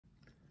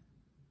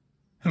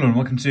Hello and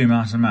welcome to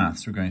Maths and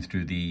Maths. We're going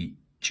through the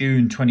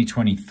June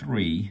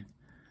 2023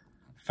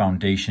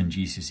 Foundation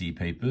GCSE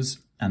papers,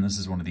 and this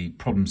is one of the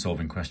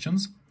problem-solving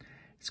questions.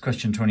 It's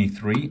question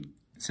 23.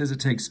 It says it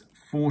takes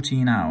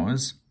 14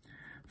 hours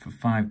for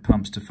 5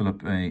 pumps to fill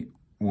up a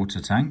water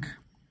tank.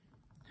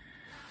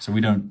 So we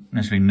don't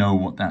necessarily know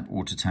what that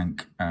water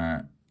tank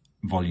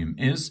volume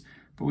is,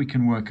 but we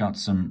can work out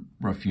some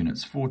rough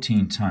units.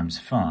 14 times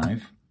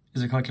 5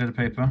 is a calculator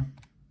paper.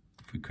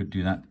 If we could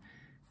do that,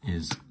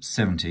 is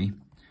 70.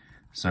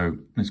 So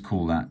let's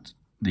call that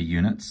the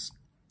units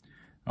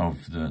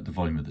of the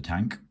volume of the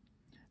tank.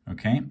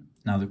 Okay,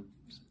 now the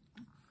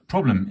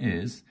problem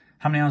is,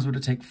 how many hours would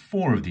it take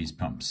 4 of these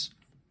pumps?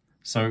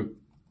 So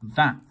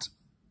that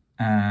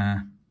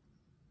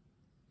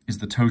is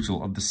the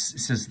total of it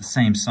says the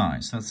same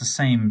size. So that's the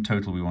same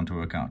total we want to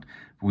work out,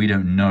 but we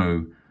don't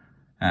know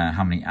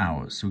how many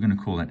hours. So we're going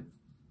to call that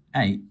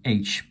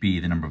H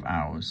be the number of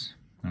hours.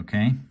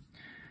 Okay,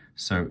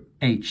 so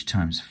H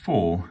times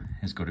 4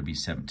 has got to be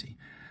 70.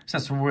 So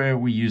that's where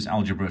we use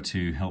algebra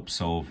to help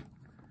solve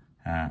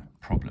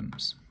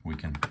problems. We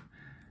can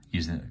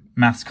use the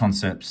maths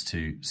concepts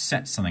to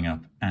set something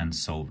up and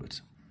solve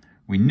it.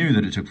 We knew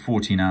that it took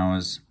 14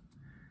 hours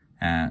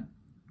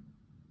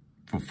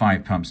for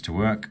 5 pumps to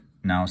work.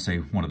 Now say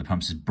one of the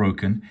pumps is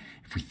broken.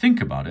 If we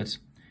think about it,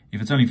 if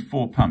it's only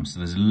 4 pumps, so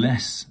there's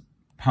less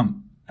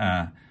pump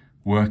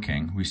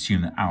working, we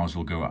assume that hours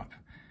will go up.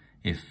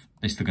 If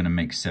they're still going to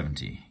make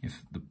 70.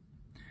 If the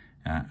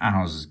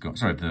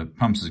the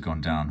pumps has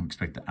gone down, we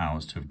expect the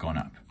hours to have gone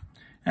up.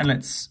 And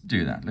let's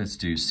do that. Let's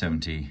do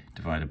 70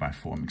 divided by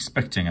 4. I'm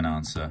expecting an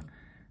answer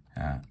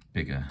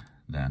bigger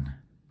than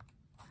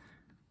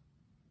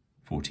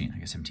 14, I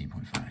guess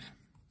 17.5.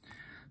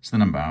 So the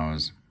number of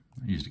hours,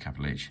 I used a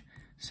capital H,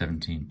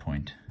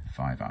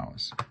 17.5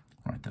 hours.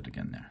 Write that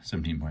again there,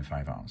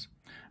 17.5 hours.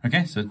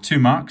 Okay, so 2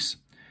 marks.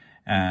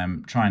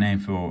 Try and aim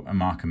for a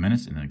mark a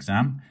minute in an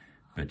exam,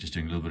 but just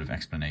doing a little bit of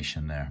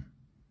explanation there.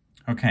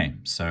 Okay,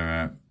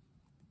 so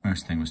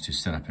first thing was to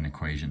set up an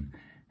equation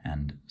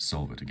and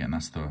solve it. Again,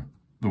 that's the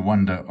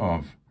wonder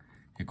of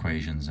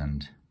equations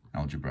and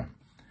algebra.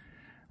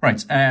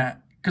 Right,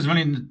 because we've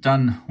only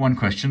done one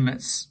question,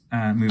 let's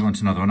move on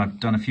to another one. I've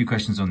done a few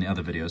questions on the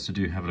other videos, so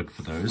do have a look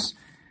for those.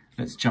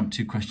 Let's jump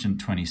to question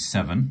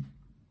 27.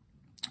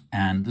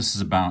 And this is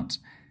about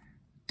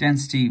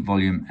density,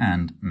 volume,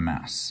 and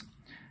mass.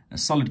 A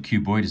solid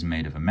cuboid is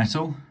made of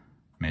metal.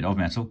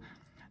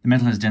 The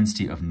metal has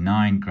density of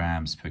 9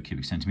 grams per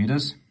cubic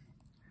centimeters,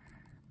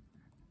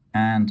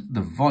 and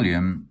the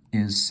volume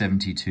is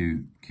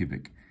 72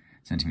 cubic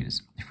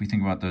centimeters. If we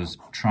think about those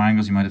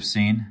triangles you might have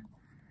seen,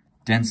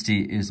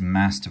 density is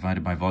mass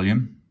divided by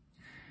volume,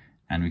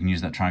 and we can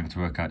use that triangle to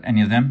work out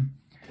any of them.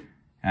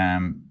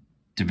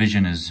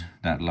 Division is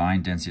that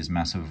line, density is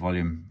mass over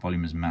volume,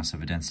 volume is mass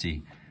over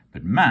density,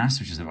 but mass,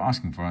 which is what they're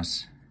asking for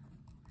us,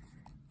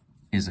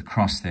 is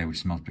across there, which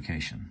is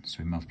multiplication, so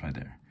we multiply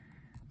there.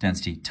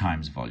 Density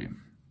times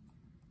volume.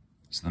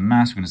 So the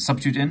mass we're going to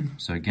substitute in.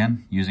 So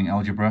again, using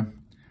algebra,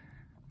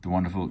 the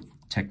wonderful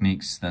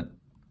techniques that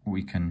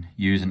we can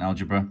use in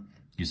algebra,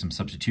 use some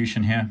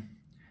substitution here.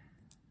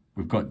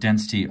 We've got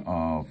density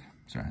of,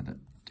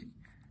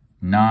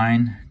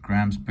 9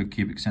 grams per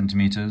cubic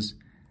centimeters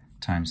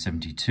times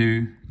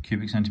 72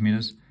 cubic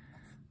centimeters.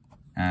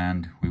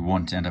 And we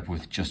want to end up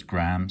with just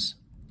grams.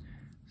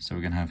 So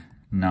we're going to have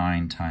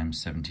 9 times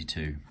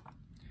 72.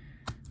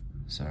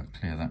 So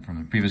clear that from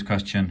the previous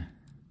question.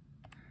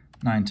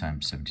 9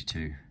 times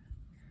 72,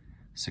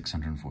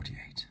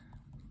 648.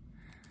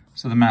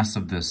 So the mass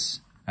of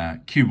this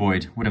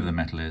cuboid, whatever the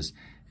metal is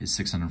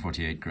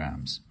 648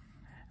 grams.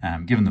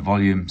 Given the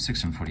volume,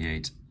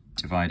 648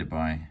 divided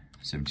by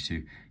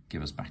 72,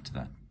 give us back to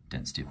that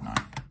density of 9.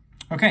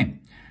 Okay,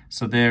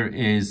 so there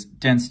is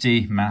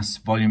density, mass,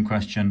 volume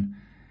question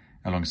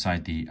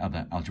alongside the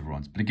other algebra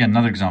ones. But again,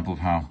 another example of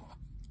how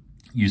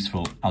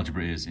useful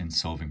algebra is in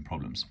solving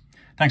problems.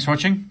 Thanks for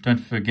watching. Don't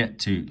forget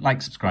to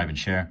like, subscribe, and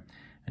share.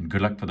 And good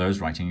luck for those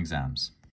writing exams.